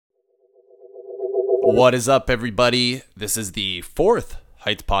What is up, everybody? This is the fourth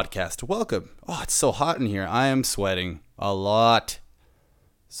Heights podcast. Welcome. Oh, it's so hot in here. I am sweating a lot.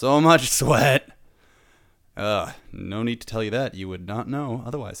 So much sweat. No need to tell you that. You would not know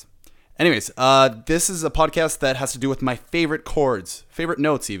otherwise. Anyways, this is a podcast that has to do with my favorite chords, favorite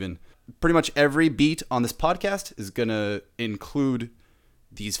notes even. Pretty much every beat on this podcast is going to include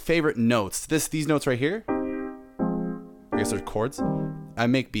these favorite notes. These notes right here, I guess they're chords. I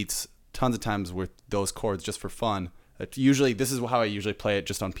make beats tons of times with those chords just for fun. Usually, this is how I usually play it,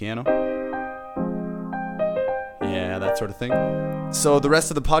 just on piano. Yeah, that sort of thing. So the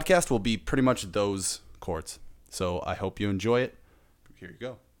rest of the podcast will be pretty much those chords. So I hope you enjoy it. Here you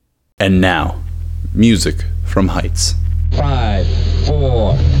go. And now, music from Heights. 5,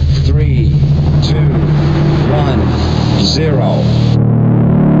 4, 3, 2, 1, 0.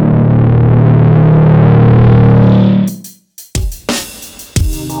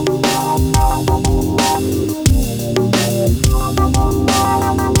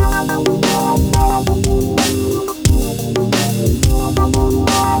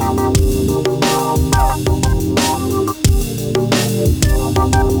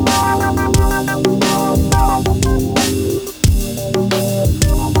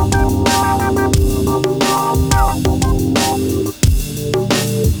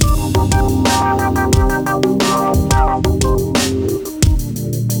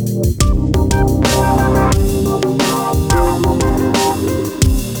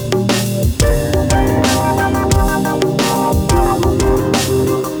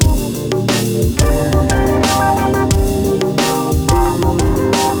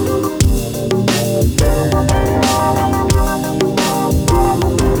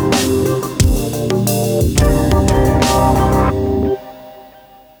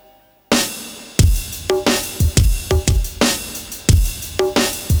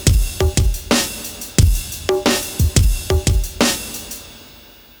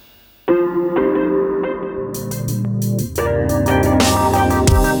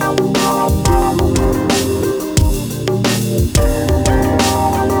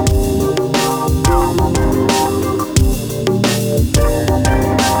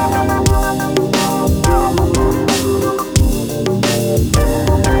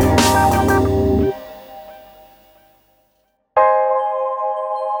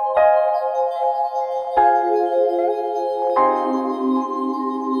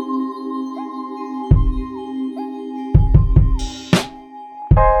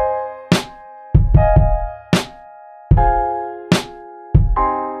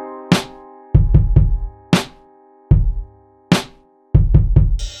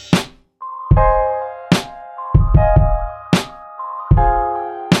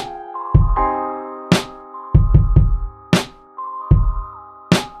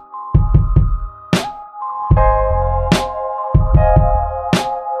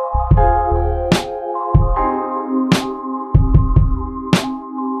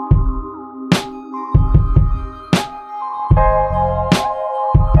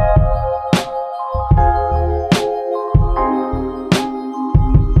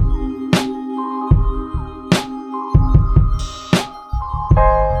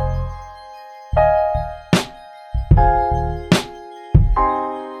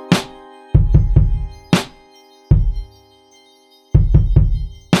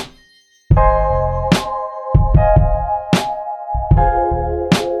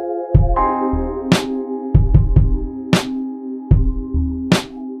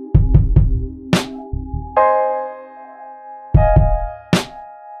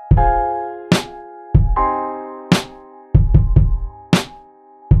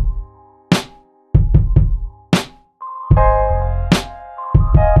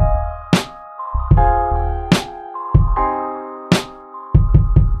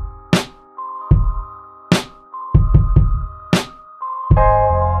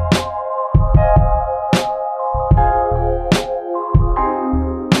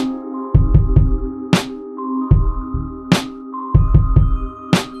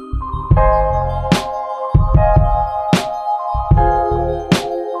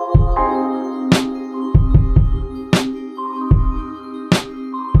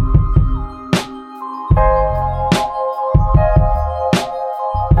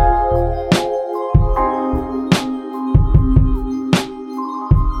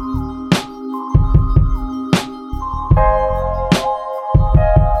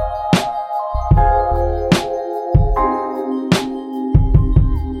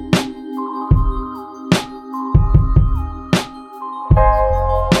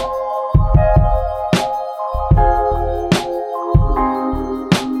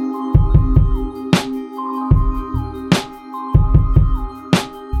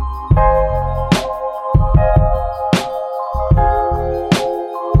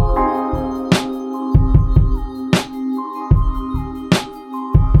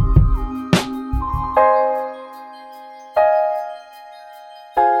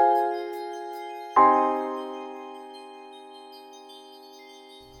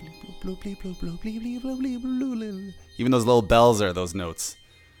 Even those little bells are those notes.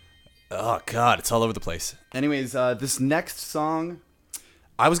 Oh, God, it's all over the place. Anyways, this next song,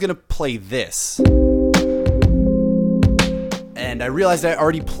 I was going to play this. And I realized I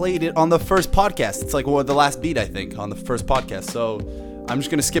already played it on the first podcast. It's like the last beat, I think, on the first podcast. So I'm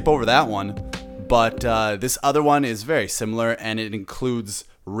just going to skip over that one. But this other one is very similar, and it includes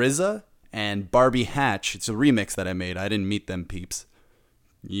RZA and Barbie Hatch. It's a remix that I made. I didn't meet them peeps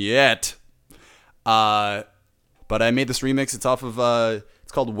yet. But I made this remix. It's off of,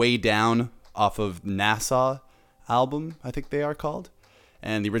 it's called Way Down, off of Nassau album, I think they are called.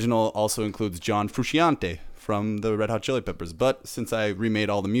 And the original also includes John Frusciante from the Red Hot Chili Peppers. But since I remade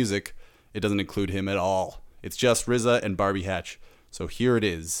all the music, it doesn't include him at all. It's just RZA and Barbie Hatch. So here it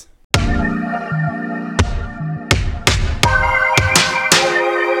is.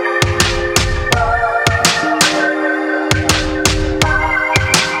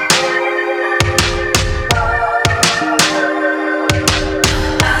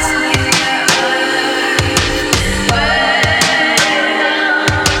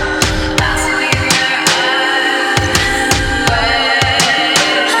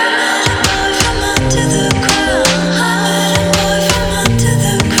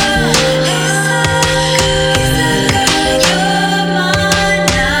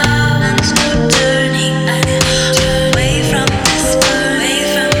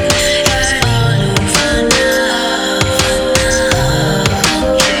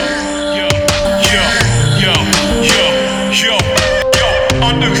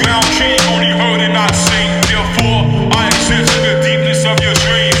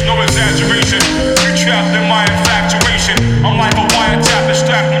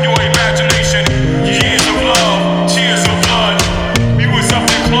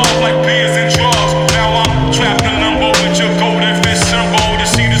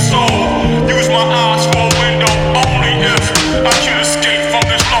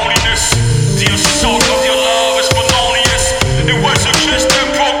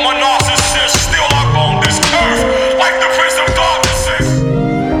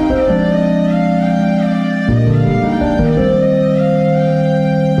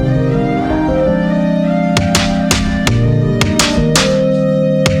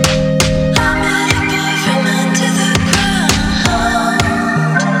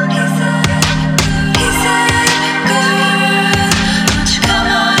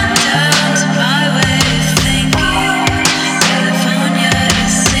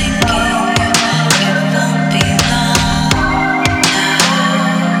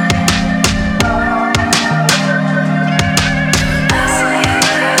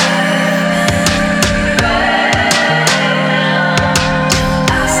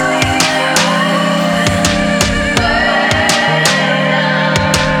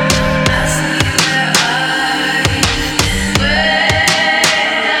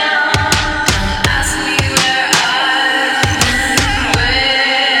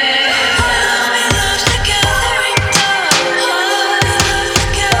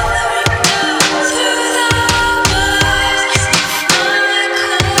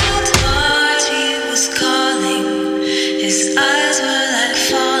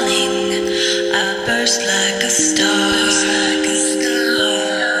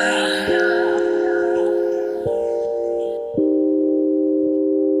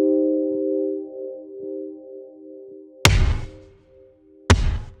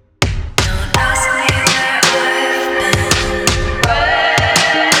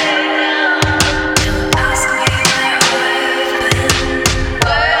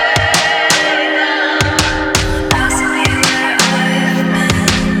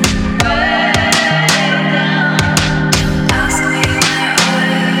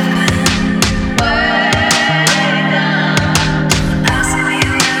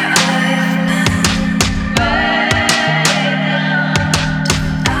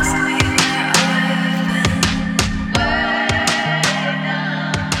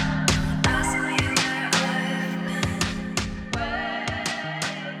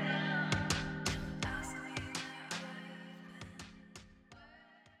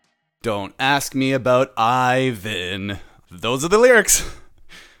 Don't ask me about Ivan. Those are the lyrics.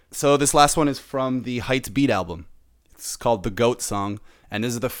 So this last one is from the Heights Beat album. It's called The Goat Song, and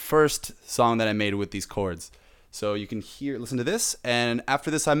this is the first song that I made with these chords. So you can listen to this, and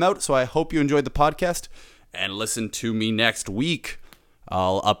after this I'm out, so I hope you enjoyed the podcast, and listen to me next week.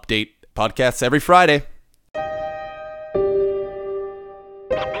 I'll update podcasts every Friday. What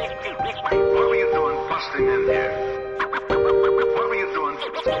were you doing busting in here? What were you doing?